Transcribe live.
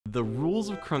The rules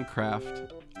of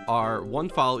Crunkcraft are 1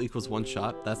 follow equals 1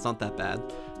 shot. That's not that bad.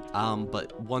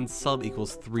 But 1 sub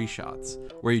equals 3 shots,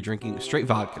 where you're drinking straight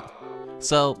vodka.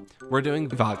 So we're doing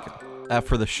vodka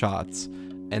for the shots.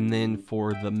 And then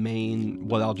for the main,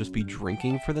 what I'll just be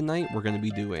drinking for the night, we're going to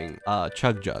be doing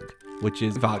Chug Jug, which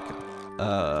is vodka.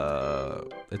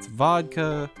 It's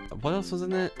vodka. What else was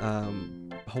in it?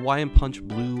 Hawaiian Punch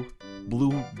Blue,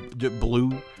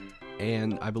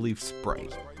 and I believe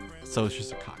Sprite. So it's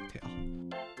just a cocktail.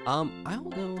 I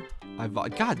don't know.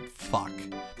 God, fuck.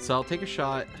 So I'll take a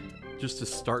shot just to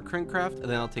start Crunkcraft, and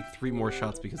then I'll take 3 more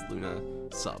shots because Luna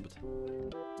subbed.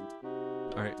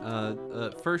 All right.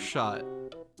 First shot.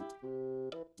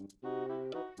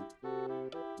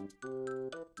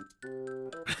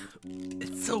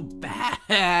 It's so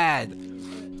bad.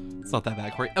 It's not that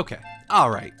bad, Corey. Okay. All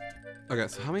right. Okay.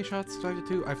 So how many shots do I have to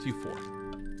do? I have to do 4.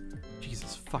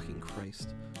 Jesus fucking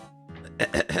Christ.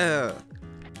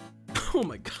 Oh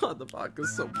my god, the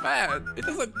vodka's so bad. It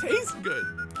doesn't taste good.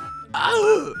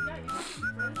 Oh. Yeah, you froze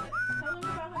it. Tell them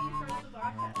about how you froze the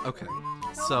vodka. Okay.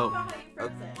 Tell So them about how you froze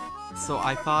it. so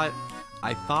I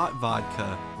thought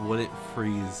vodka wouldn't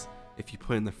freeze if you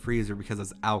put it in the freezer because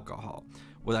it's alcohol.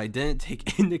 What I didn't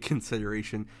take into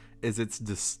consideration is it's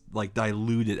just like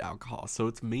diluted alcohol, so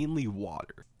it's mainly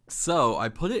water. So I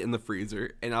put it in the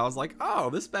freezer and I was like, oh,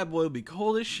 this bad boy will be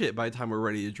cold as shit by the time we're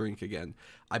ready to drink again.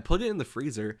 I put it in the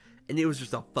freezer and it was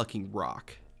just a fucking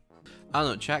rock. I don't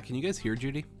know, chat, can you guys hear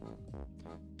Judy?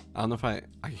 I don't know if I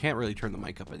can't really turn the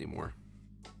mic up anymore.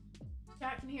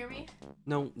 Chat, can you hear me?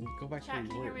 No, go back Chat, to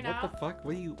can you hear me what now? the fuck?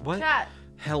 What are you, what? Chat.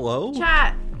 Hello?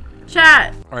 Chat.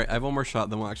 Chat. All right, I have 1 more shot,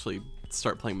 then we'll actually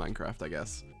start playing Minecraft, I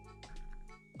guess.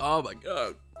 Oh my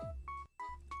god.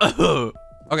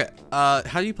 Okay,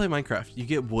 how do you play Minecraft? You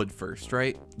get wood first,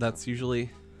 right? That's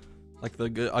usually like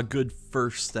a good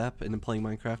first step into playing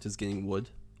Minecraft is getting wood,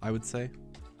 I would say.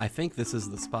 I think this is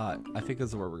the spot. I think this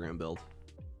is where we're gonna build.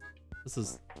 This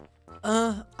is,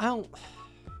 I don't.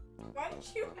 Why did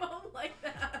you moan like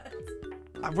that?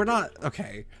 We're not,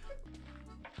 okay.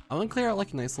 I'm gonna clear out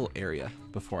like a nice little area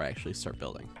before I actually start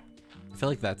building. I feel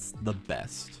like that's the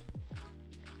best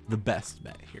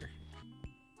bet here.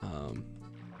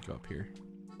 Go up here,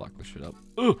 block this shit up.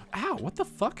 Ooh, ow, what the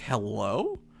fuck?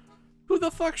 Hello? Who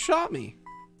the fuck shot me?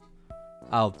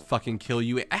 I'll fucking kill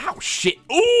you. Ow, shit.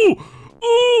 Ooh,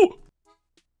 ooh.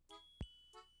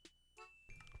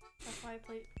 That's why I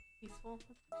play peaceful.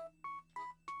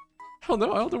 Hell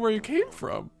no, I don't know where you came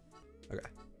from. Okay,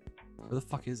 where the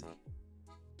fuck is he?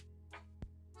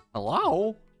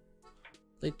 Hello?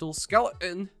 Little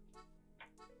skeleton.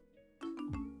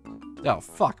 Oh,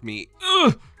 fuck me.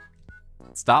 Ugh.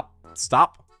 Stop.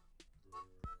 Stop.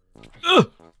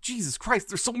 Ugh. Jesus Christ,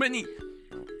 there's so many.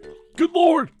 Good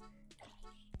lord.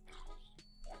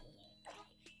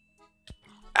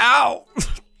 Ow.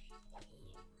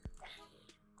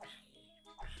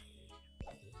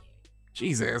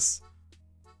 Jesus.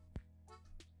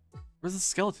 Where's the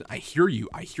skeleton? I hear you.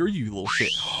 I hear you, little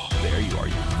shit. There you are,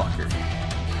 you fucker.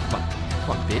 Come on.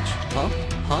 Come on, bitch. Huh?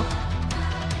 Huh?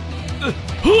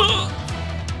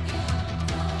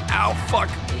 Ow, fuck.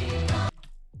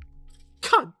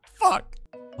 God, fuck.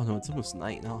 Oh no, it's almost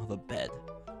night and I don't have a bed.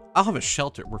 I'll have a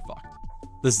shelter. We're fucked.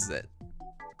 This is it.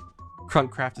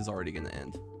 Crunkcraft is already gonna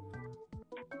end.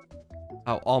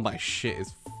 Oh, all my shit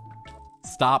is...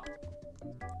 Stop.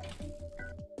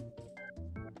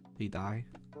 Did he die?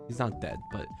 He's not dead,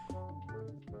 but...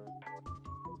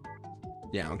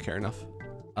 Yeah, I don't care enough.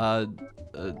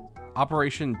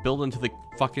 Operation build into the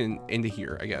fucking into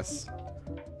here, I guess.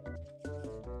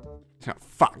 Oh,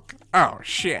 fuck. Oh,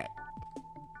 shit.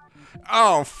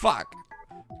 Oh, fuck.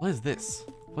 What is this?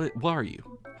 What are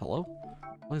you? Hello?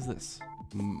 What is this?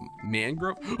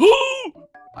 Mangrove?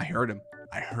 I heard him.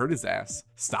 I heard his ass.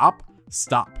 Stop.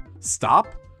 Stop. Stop.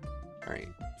 All right.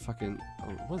 Fucking.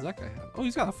 Oh, what does that guy have? Oh,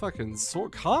 he's got a fucking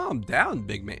sword. Calm down,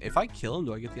 big man. If I kill him,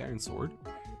 do I get the iron sword?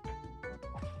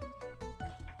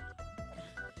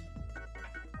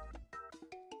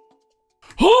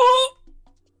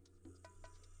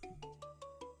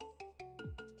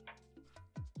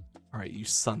 Alright, you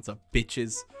sons of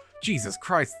bitches. Jesus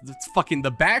Christ, it's fucking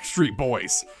the Backstreet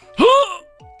Boys.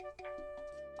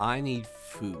 I need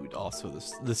food also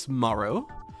this morrow.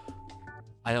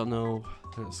 I don't know.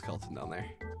 There's a skeleton down there.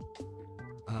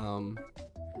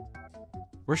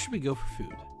 Where should we go for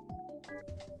food?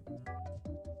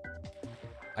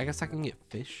 I guess I can get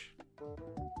fish.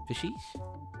 Fishies?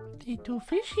 Little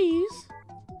fishies.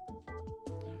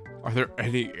 Are there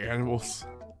any animals?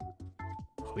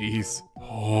 Please.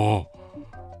 Oh.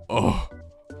 Oh.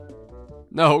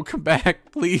 No, come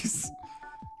back, please.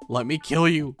 Let me kill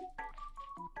you.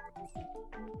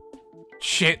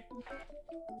 shit.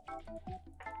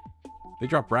 They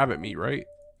drop rabbit meat, right?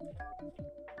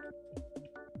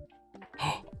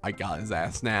 I got his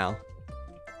ass now.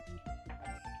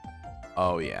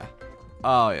 Oh yeah.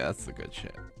 Oh yeah, that's the good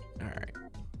shit. Alright.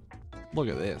 Look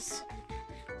at this.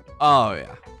 Oh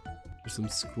yeah. There's some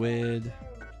squid.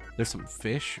 There's some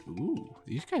fish. Ooh,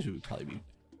 these guys would probably be.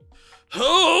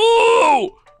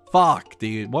 Oh! Fuck,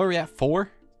 dude. What are we at?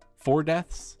 4? 4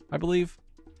 deaths, I believe.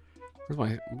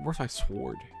 Where's my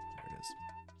sword? There it is.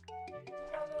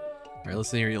 Alright,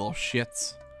 listen here, you little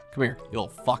shits. Come here, you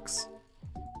little fucks.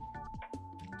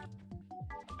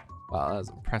 Wow, that was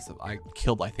impressive. I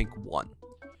killed, I think, 1,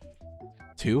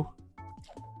 2,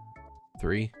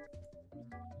 3,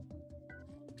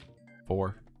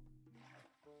 4,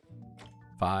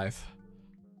 5.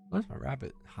 Where's my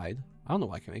rabbit hide? I don't know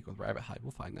what I can make with rabbit hide.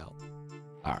 We'll find out.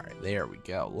 All right, there we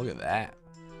go. Look at that.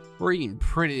 We're eating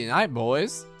pretty tonight,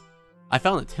 boys. I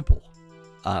found a temple.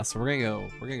 So we're gonna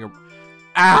go.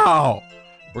 Ow!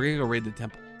 We're gonna go raid the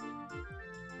temple.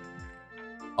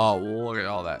 Oh, look at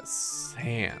all that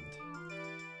sand.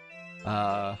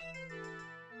 I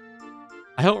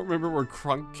don't remember where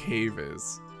Crunk Cave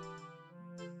is.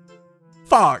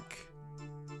 Fuck.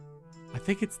 I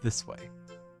think it's this way.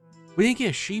 We didn't get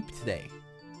a sheep today.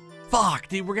 Fuck,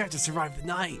 dude, we're gonna have to survive the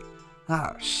night.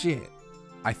 Oh, shit.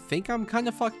 I think I'm kind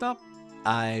of fucked up.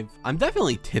 I'm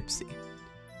definitely tipsy.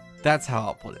 That's how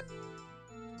I'll put it.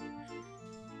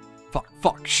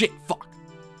 Fuck, shit, fuck.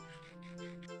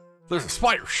 There's a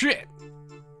spider, shit.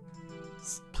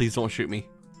 Please don't shoot me.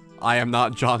 I am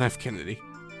not John F. Kennedy.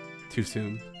 Too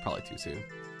soon, probably too soon.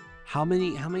 How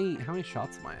many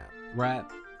shots am I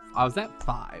at? I was at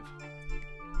 5.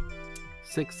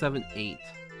 6, 7, 8.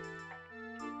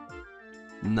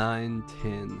 9,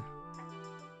 10.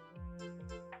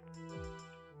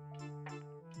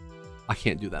 I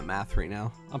can't do that math right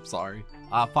now. I'm sorry.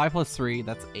 5 plus 3,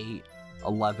 that's 8,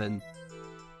 11,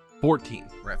 14.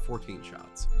 We're at 14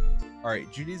 shots. All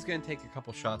right, Judy's gonna take a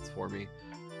couple shots for me.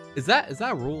 Is that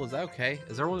a rule? Is that okay?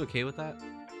 Is everyone okay with that?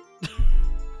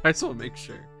 I just want to make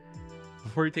sure.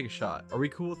 Before you take a shot, are we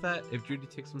cool with that? If Judy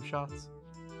takes some shots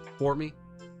for me,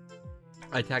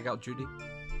 I tag out Judy.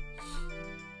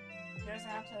 There's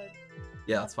have to.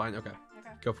 Yeah, that's fine. Okay.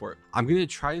 Okay. Go for it. I'm going to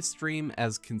try to stream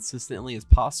as consistently as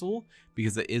possible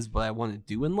because it is what I want to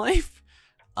do in life.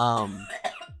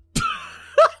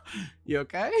 You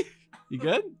okay? You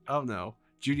good? Oh no.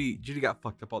 Judy got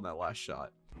fucked up on that last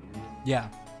shot. Yeah,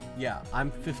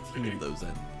 I'm 15 of those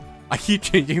in. I keep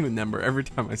changing the number every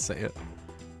time I say it.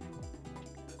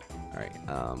 All right,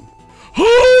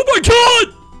 oh my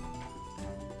god!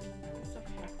 It's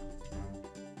okay.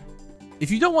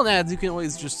 If you don't want ads, you can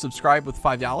always just subscribe with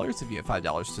 $5 if you have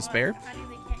 $5 to spare. Honey,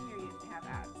 they can't hear you if they have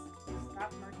ads.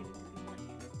 Stop marketing to people like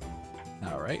you.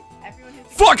 All right. Everyone who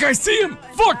Fuck, I see him!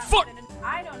 Fuck!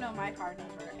 I don't know my card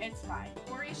number. It's fine.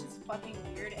 Corey's just fucking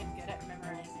weird and good at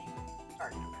memorizing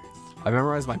card numbers. I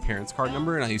memorized my parents' card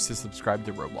number and I used to subscribe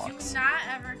to Do Roblox. not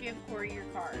ever give Corey your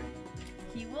card.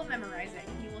 He will memorize it.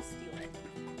 He will steal it.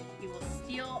 He will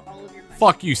steal all of your money.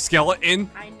 Fuck you,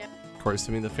 skeleton! I know. Corey,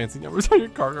 send me the fancy numbers on your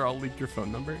card or I'll leak your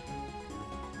phone number.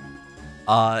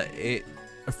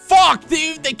 Fuck,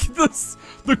 dude!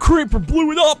 The creeper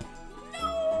blew it up!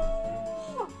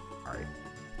 No! Alright.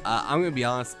 I'm gonna be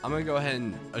honest. I'm gonna go ahead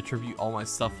and attribute all my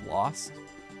stuff lost.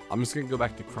 I'm just gonna go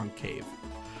back to Crunk Cave.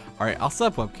 Alright, I'll set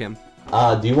up webcam.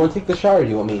 Do you want to take the shot or do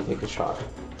you want me to take the shot?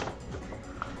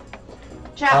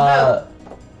 Chat vote.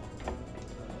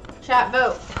 Chat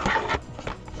vote.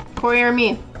 Corey or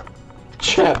me?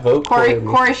 Chat vote.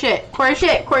 Corey shit. Corey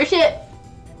shit.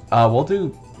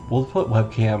 We'll put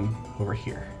webcam over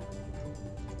here.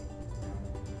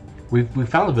 We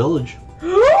found a village.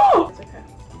 It's okay.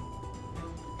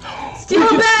 Steal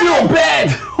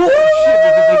bed! Holy shit,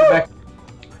 we can take it back.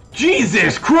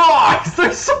 Jesus Christ!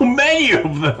 There's so many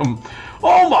of them!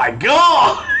 Oh my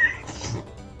god!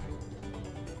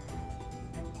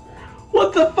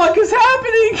 What the fuck is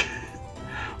happening?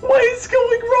 What is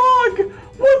going wrong?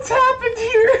 What's happened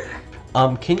here?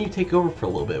 Can you take over for a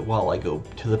little bit while I go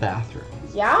to the bathroom?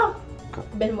 Yeah,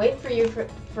 been waiting for you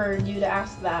to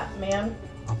ask that, man.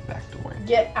 I'm back to work.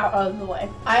 Get out of the way.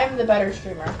 I am the better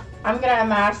streamer. I'm gonna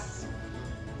amass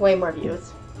way more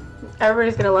views.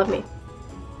 Everybody's gonna love me.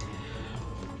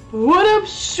 What up,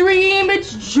 stream?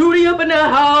 It's Judy up in the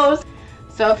house.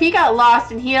 So if he got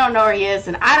lost and he don't know where he is,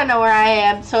 and I don't know where I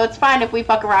am, so it's fine if we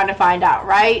fuck around and find out,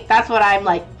 right? That's what I'm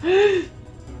like.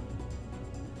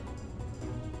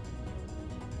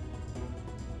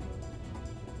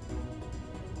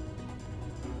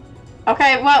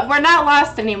 Okay, well, we're not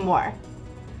lost anymore.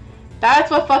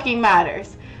 That's what fucking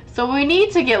matters. So we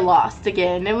need to get lost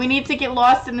again, and we need to get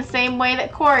lost in the same way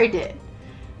that Corey did.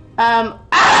 I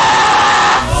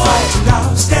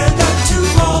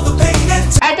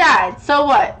died, so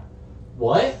what?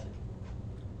 What?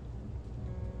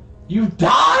 You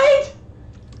died?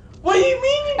 What do you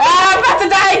mean? I'm about to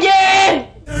die again!